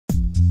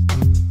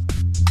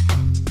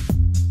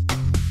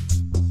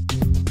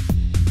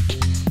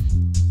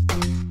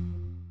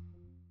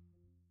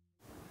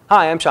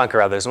Hi, I'm Sean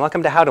Carruthers, and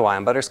welcome to How Do I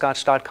on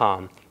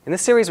Butterscotch.com. In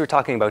this series, we're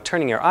talking about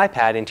turning your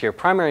iPad into your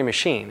primary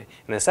machine.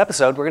 In this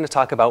episode, we're going to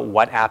talk about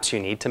what apps you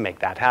need to make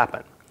that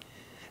happen.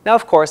 Now,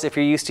 of course, if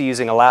you're used to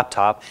using a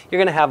laptop, you're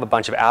going to have a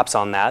bunch of apps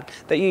on that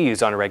you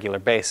use on a regular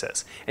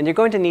basis. And you're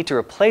going to need to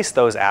replace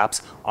those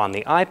apps on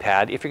the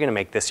iPad if you're going to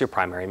make this your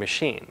primary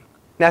machine.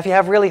 Now, if you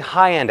have really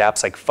high-end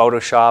apps like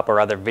Photoshop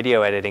or other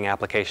video editing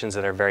applications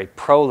that are very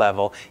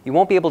pro-level, you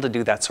won't be able to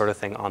do that sort of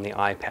thing on the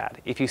iPad.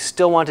 If you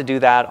still want to do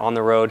that on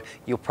the road,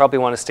 you'll probably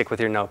want to stick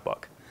with your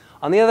notebook.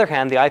 On the other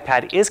hand, the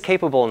iPad is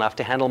capable enough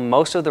to handle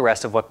most of the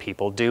rest of what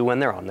people do when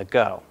they're on the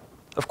go.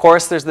 Of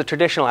course, there's the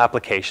traditional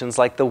applications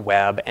like the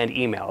web and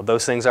email.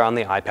 Those things are on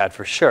the iPad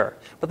for sure.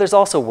 But there's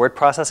also word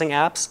processing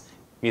apps,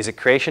 music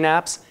creation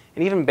apps,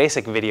 and even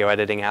basic video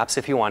editing apps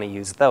if you want to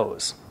use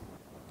those.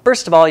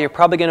 First of all, you're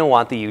probably going to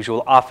want the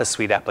usual Office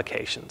Suite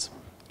applications.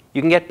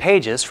 You can get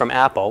Pages from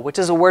Apple, which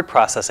is a word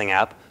processing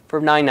app,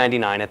 for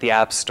 $9.99 at the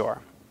App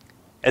Store.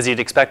 As you'd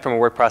expect from a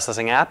word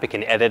processing app, it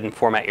can edit and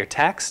format your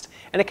text,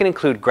 and it can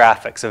include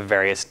graphics of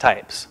various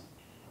types.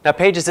 Now,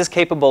 Pages is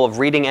capable of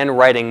reading and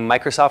writing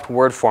Microsoft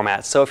Word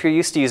formats, so if you're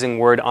used to using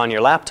Word on your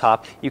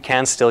laptop, you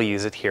can still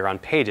use it here on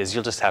Pages.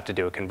 You'll just have to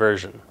do a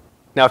conversion.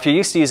 Now, if you're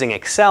used to using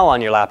Excel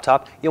on your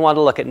laptop, you'll want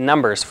to look at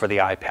Numbers for the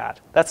iPad.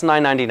 That's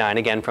 $9.99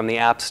 again from the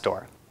App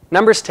Store.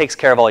 Numbers takes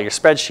care of all your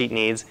spreadsheet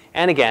needs,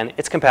 and again,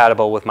 it's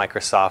compatible with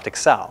Microsoft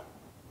Excel.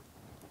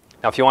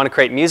 Now, if you want to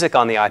create music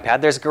on the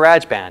iPad, there's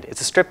GarageBand. It's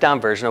a stripped-down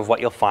version of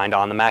what you'll find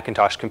on the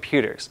Macintosh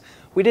computers.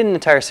 We did an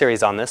entire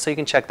series on this, so you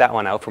can check that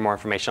one out for more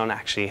information on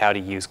actually how to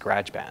use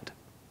GarageBand.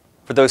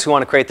 For those who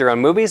want to create their own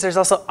movies, there's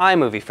also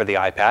iMovie for the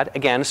iPad,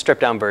 again, a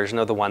stripped-down version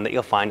of the one that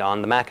you'll find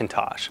on the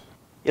Macintosh.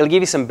 It'll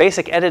give you some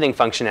basic editing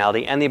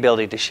functionality and the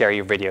ability to share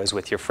your videos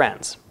with your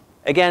friends.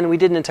 Again, we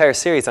did an entire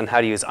series on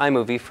how to use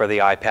iMovie for the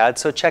iPad,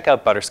 so check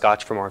out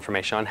Butterscotch for more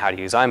information on how to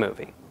use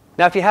iMovie.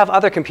 Now, if you have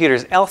other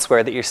computers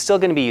elsewhere that you're still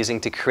going to be using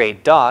to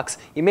create docs,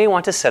 you may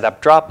want to set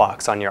up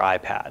Dropbox on your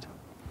iPad.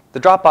 The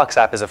Dropbox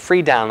app is a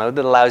free download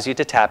that allows you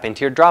to tap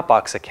into your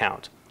Dropbox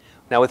account.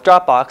 Now, with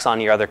Dropbox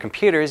on your other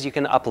computers, you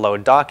can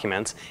upload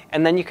documents,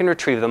 and then you can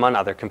retrieve them on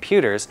other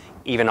computers,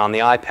 even on the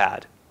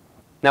iPad.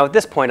 Now, at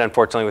this point,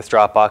 unfortunately, with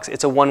Dropbox,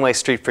 it's a one-way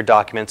street for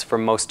documents for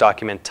most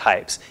document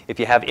types. If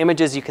you have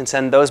images, you can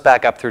send those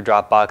back up through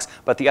Dropbox,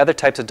 but the other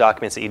types of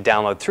documents that you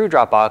download through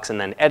Dropbox and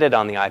then edit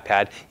on the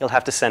iPad, you'll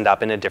have to send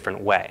up in a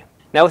different way.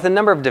 Now, with a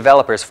number of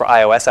developers for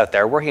iOS out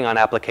there working on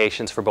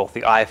applications for both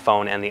the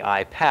iPhone and the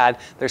iPad,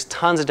 there's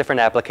tons of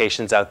different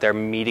applications out there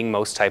meeting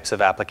most types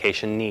of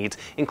application needs,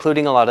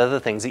 including a lot of the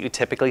things that you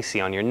typically see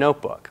on your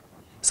notebook.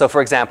 So,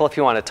 for example, if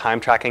you want a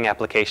time tracking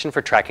application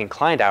for tracking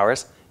client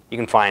hours, you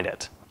can find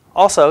it.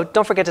 Also,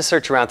 don't forget to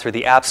search around through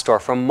the App Store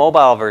for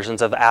mobile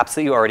versions of apps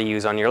that you already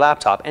use on your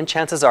laptop, and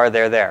chances are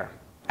they're there.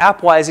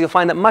 App-wise, you'll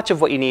find that much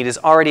of what you need is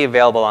already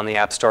available on the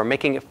App Store,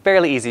 making it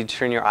fairly easy to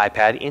turn your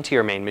iPad into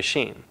your main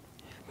machine.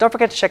 Don't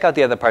forget to check out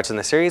the other parts in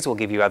the series. We'll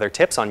give you other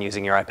tips on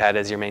using your iPad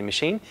as your main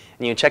machine,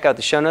 and you can check out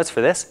the show notes for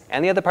this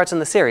and the other parts in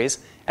the series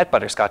at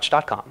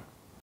Butterscotch.com.